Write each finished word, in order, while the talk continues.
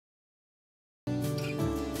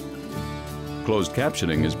Closed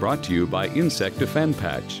captioning is brought to you by Insect Defend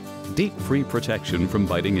Patch, deep-free protection from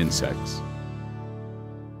biting insects.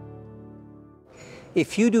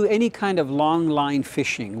 If you do any kind of long line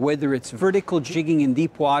fishing, whether it's vertical jigging in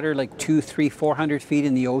deep water like 200, 300, 400 feet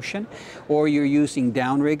in the ocean, or you're using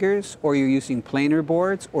downriggers, or you're using planer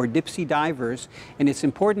boards, or dipsy divers, and it's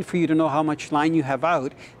important for you to know how much line you have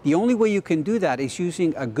out, the only way you can do that is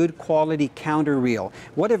using a good quality counter reel.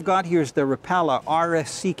 What I've got here is the Rapala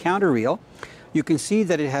RSC counter reel. You can see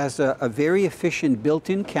that it has a very efficient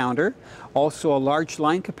built-in counter, also a large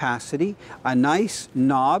line capacity, a nice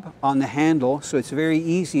knob on the handle, so it's very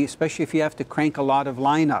easy, especially if you have to crank a lot of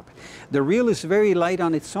line up. The reel is very light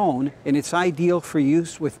on its own, and it's ideal for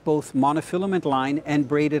use with both monofilament line and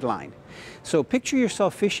braided line. So picture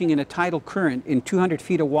yourself fishing in a tidal current in 200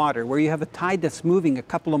 feet of water where you have a tide that's moving a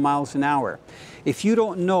couple of miles an hour. If you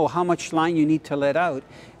don't know how much line you need to let out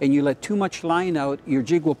and you let too much line out, your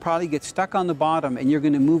jig will probably get stuck on the bottom and you're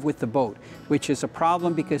going to move with the boat, which is a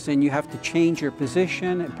problem because then you have to change your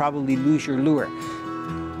position and probably lose your lure.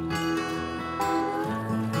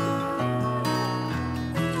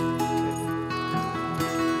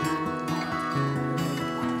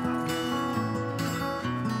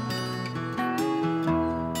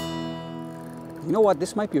 You know what?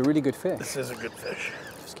 This might be a really good fish. This is a good fish.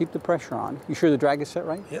 Just keep the pressure on. You sure the drag is set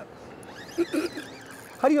right? Yeah.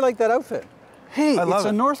 How do you like that outfit? Hey, it's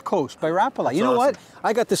a North Coast by Rapala. You know what?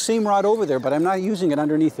 I got the same rod over there, but I'm not using it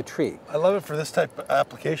underneath the tree. I love it for this type of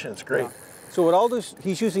application. It's great. Yeah. So what Aldo's,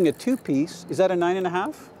 he's using a 2-piece. Is that a 9.5?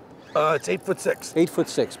 It's 8'6".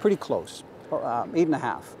 8'6", pretty close.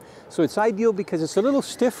 8.5. So it's ideal because it's a little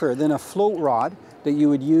stiffer than a float rod that you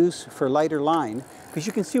would use for lighter line. Because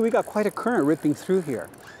you can see we got quite a current ripping through here.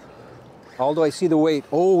 Aldo, I see the weight.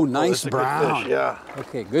 Oh, nice brown. Good fish, yeah.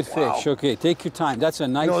 Okay, good fish. Okay, take your time. That's a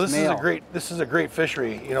nice male. This is a great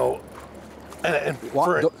fishery, you know, and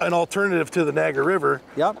for an alternative to the Niagara River,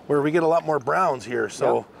 where we get a lot more browns here.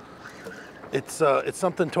 So it's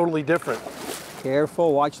something totally different.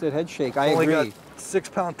 Careful, watch that head shake. I agree. Got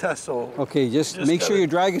 6-pound test, so okay, just make sure your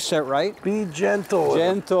drag is set right. Be gentle.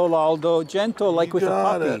 Gentle, Aldo. Gentle, like with a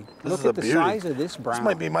puppy. Look at the size of this brown. This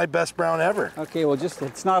might be my best brown ever. Okay, well,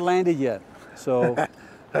 it's not landed yet. So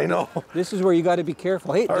I know. This is where you got to be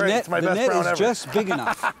careful. Hey, the net is just big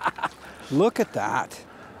enough. Look at that.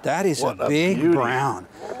 That is a big brown.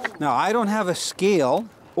 Now, I don't have a scale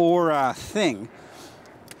or a thing,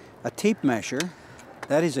 a tape measure.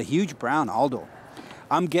 That is a huge brown, Aldo.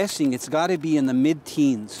 I'm guessing it's got to be in the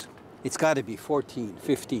mid-teens. It's got to be 14,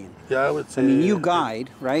 15. Yeah, I would say. I mean, you guide,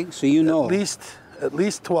 right? So you know. At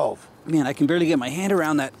least 12. Man, I can barely get my hand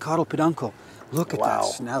around that caudal peduncle. Look at that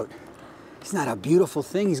snout. Isn't that a beautiful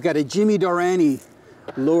thing? He's got a Jimmy Dorani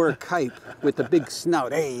lower kype with the big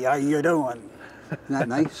snout. Hey, how you doing? Isn't that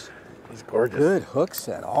nice? He's gorgeous. Good hook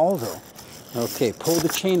set, Aldo. Okay, pull the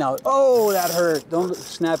chain out. Oh, that hurt. Don't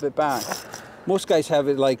snap it back. Most guys have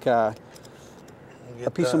it like a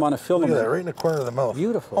piece of monofilament. Look at that, right in the corner of the mouth.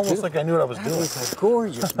 Beautiful. Almost like I knew what I was doing. That is a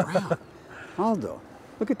gorgeous brown. Aldo,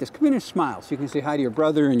 look at this. Come in and smile so you can say hi to your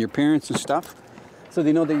brother and your parents and stuff, so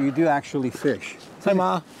they know that you do actually fish. Hi,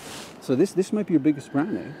 Ma. So this might be your biggest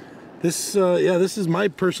brown, eh? This is my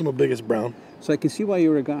personal biggest brown. So I can see why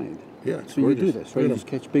you're a guide. Yeah, it's so gorgeous. You do this, right? You just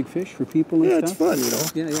catch big fish for people and stuff? Yeah,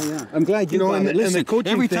 it's fun, you know. Yeah. I'm glad you got it. Listen, and the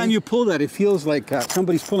coaching every time you pull that, it feels like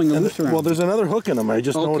somebody's pulling a noose around. Well, there's another hook in them, I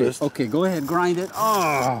just noticed. Okay, go ahead, grind it.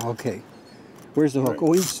 Oh, okay. Where's the hook?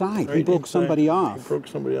 Oh, inside. Right, he broke somebody off. He broke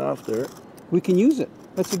somebody off there. We can use it.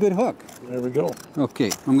 That's a good hook. There we go. Okay,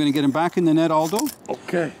 I'm going to get him back in the net, Aldo.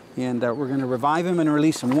 Okay. And we're going to revive him and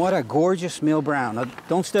release him. What a gorgeous male brown. Now,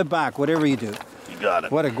 don't step back, whatever you do. You got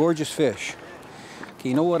it. What a gorgeous fish. Okay,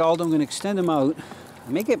 you know what, Aldo? I'm going to extend him out.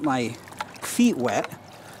 I may get my feet wet,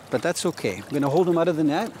 but that's okay. I'm going to hold him out of the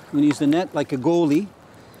net. I'm going to use the net like a goalie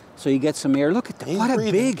so you get some air. Look at that. What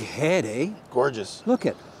a big head, eh? Gorgeous. Look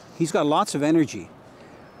at. He's got lots of energy.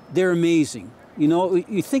 They're amazing. You know,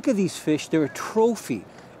 you think of these fish, they're a trophy.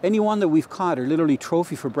 Any one that we've caught are literally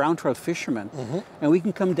trophy for brown trout fishermen. And we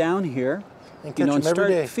can come down here and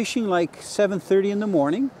start fishing like 7:30 in the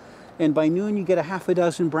morning. And by noon, you get a half a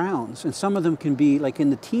dozen browns. And some of them can be like in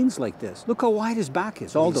the teens like this. Look how wide his back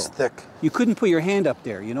is, Aldo. He's thick. You couldn't put your hand up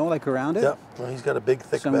there, you know, like around it. Yeah, well, he's got a big,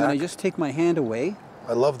 thick back. So I'm going to just take my hand away.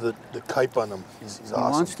 I love the kype on him. He's awesome. He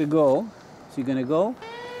wants to go. Is he going to go?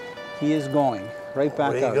 He is going. Right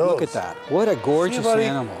back out. Goes. Look at that. What a gorgeous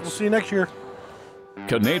animal. We'll see you next year.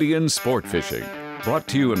 Canadian Sport Fishing, brought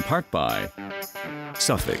to you in part by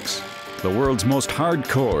Suffix, the world's most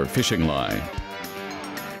hardcore fishing line.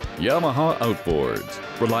 Yamaha Outboards,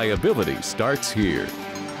 reliability starts here.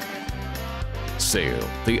 sale,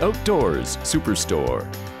 the Outdoors Superstore.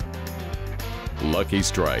 Lucky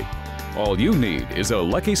Strike. All you need is a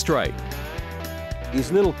Lucky Strike.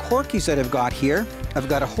 These little corkies that I've got here, I've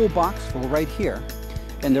got a whole box full right here,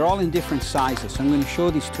 and they're all in different sizes. So I'm going to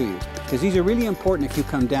show these to you, because these are really important if you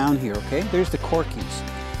come down here, okay? There's the corkies.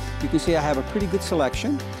 You can see I have a pretty good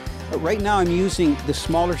selection. But right now I'm using the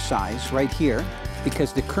smaller size right here,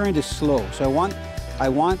 because the current is slow. So I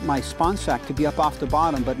want my spawn sack to be up off the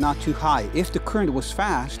bottom, but not too high. If the current was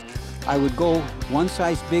fast, I would go one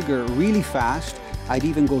size bigger really fast. I'd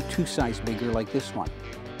even go two sizes bigger like this one.